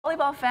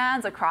volleyball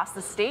fans across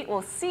the state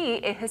will see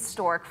a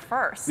historic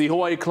first. The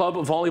Hawaii Club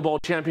Volleyball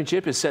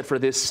Championship is set for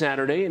this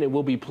Saturday, and it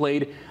will be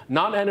played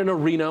not at an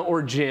arena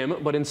or gym,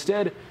 but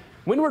instead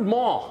Windward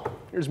Mall.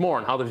 Here's more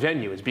on how the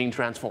venue is being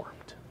transformed.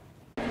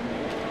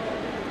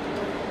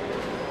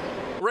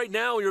 Right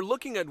now, you're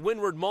looking at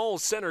Windward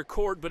Mall's center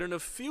court, but in a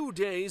few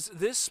days,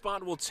 this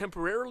spot will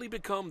temporarily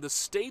become the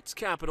state's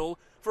capital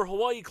for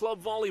Hawaii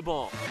Club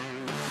Volleyball.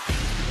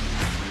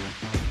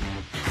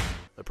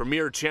 The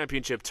premier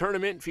championship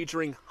tournament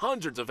featuring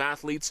hundreds of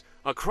athletes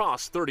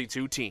across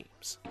 32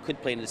 teams. You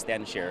could play in the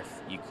Stanton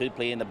Sheriff, you could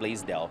play in the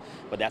Blaisdell,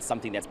 but that's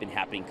something that's been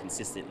happening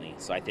consistently.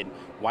 So I think,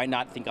 why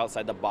not think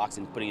outside the box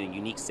and put it in a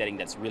unique setting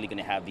that's really going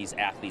to have these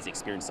athletes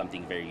experience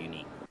something very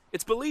unique.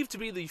 It's believed to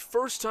be the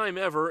first time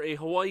ever a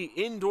Hawaii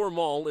indoor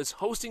mall is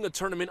hosting a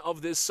tournament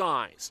of this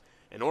size,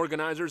 and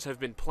organizers have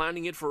been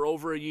planning it for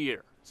over a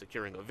year,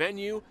 securing a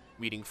venue,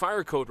 meeting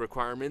fire code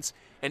requirements,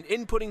 and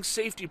inputting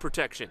safety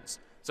protections,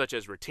 such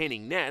as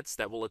retaining nets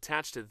that will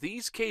attach to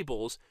these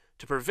cables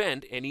to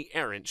prevent any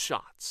errant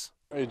shots.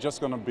 It's just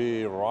going to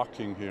be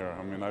rocking here.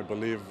 I mean, I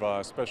believe,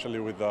 especially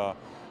with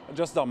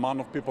just the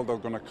amount of people that are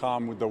going to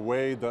come, with the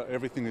way that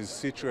everything is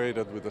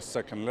situated with the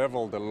second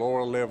level, the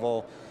lower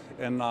level,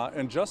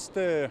 and just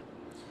the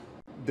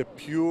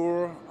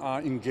pure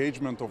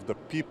engagement of the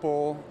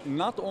people,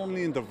 not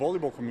only in the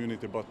volleyball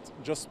community, but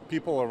just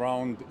people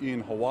around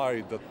in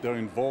Hawaii, that their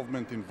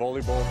involvement in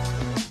volleyball.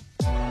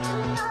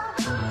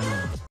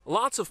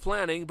 Lots of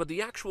planning, but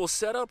the actual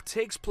setup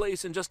takes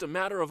place in just a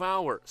matter of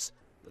hours.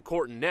 The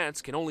court and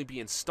nets can only be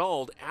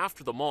installed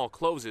after the mall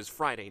closes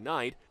Friday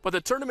night, but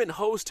the tournament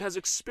host has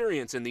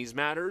experience in these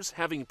matters,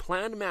 having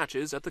planned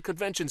matches at the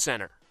convention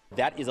center.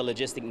 That is a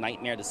logistic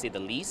nightmare to say the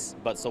least,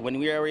 but so when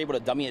we are able to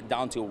dummy it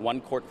down to a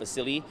one-court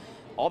facility,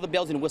 all the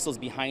bells and whistles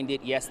behind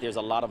it, yes, there's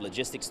a lot of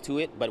logistics to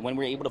it, but when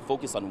we're able to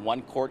focus on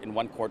one court and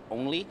one court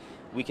only,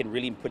 we can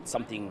really put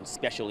something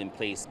special in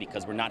place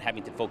because we're not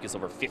having to focus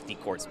over 50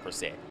 courts per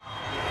se.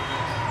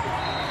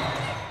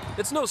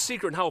 It's no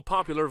secret how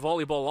popular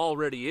volleyball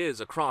already is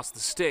across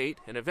the state,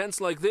 and events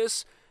like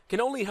this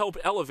can only help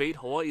elevate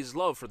Hawaii's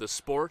love for the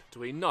sport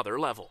to another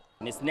level.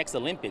 In this next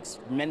Olympics,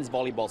 men's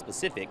volleyball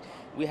specific,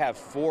 we have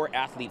 4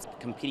 athletes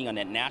competing on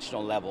that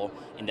national level,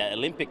 in that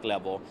Olympic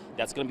level,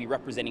 that's going to be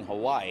representing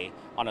Hawaii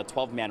on a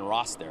 12-man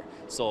roster.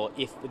 So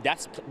if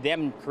that's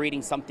them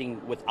creating something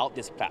without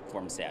this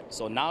platform set.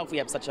 So now if we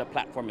have such a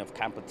platform of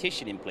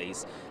competition in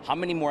place, how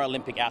many more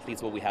Olympic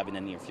athletes will we have in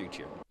the near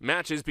future?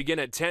 Matches begin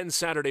at 10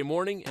 Saturday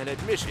morning, and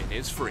admission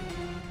is free.